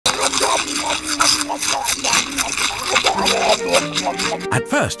At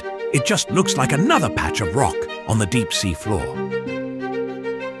first, it just looks like another patch of rock on the deep sea floor.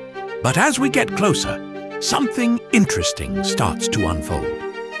 But as we get closer, something interesting starts to unfold.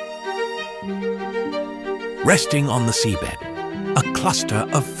 Resting on the seabed, a cluster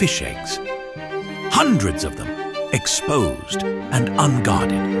of fish eggs. Hundreds of them, exposed and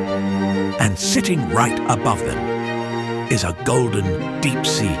unguarded. And sitting right above them is a golden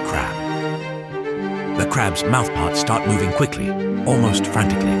deep-sea crab. The crab's mouthparts start moving quickly, almost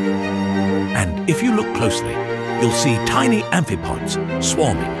frantically. And if you look closely, you'll see tiny amphipods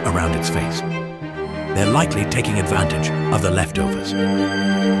swarming around its face. They're likely taking advantage of the leftovers.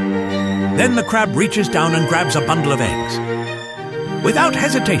 Then the crab reaches down and grabs a bundle of eggs. Without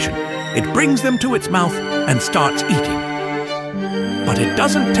hesitation, it brings them to its mouth and starts eating. But it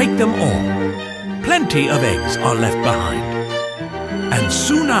doesn't take them all. Plenty of eggs are left behind. And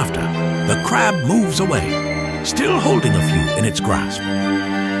soon after, the crab moves away, still holding a few in its grasp.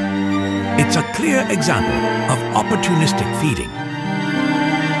 It's a clear example of opportunistic feeding.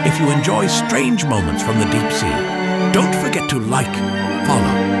 If you enjoy strange moments from the deep sea, don't forget to like,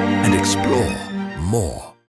 follow, and explore more.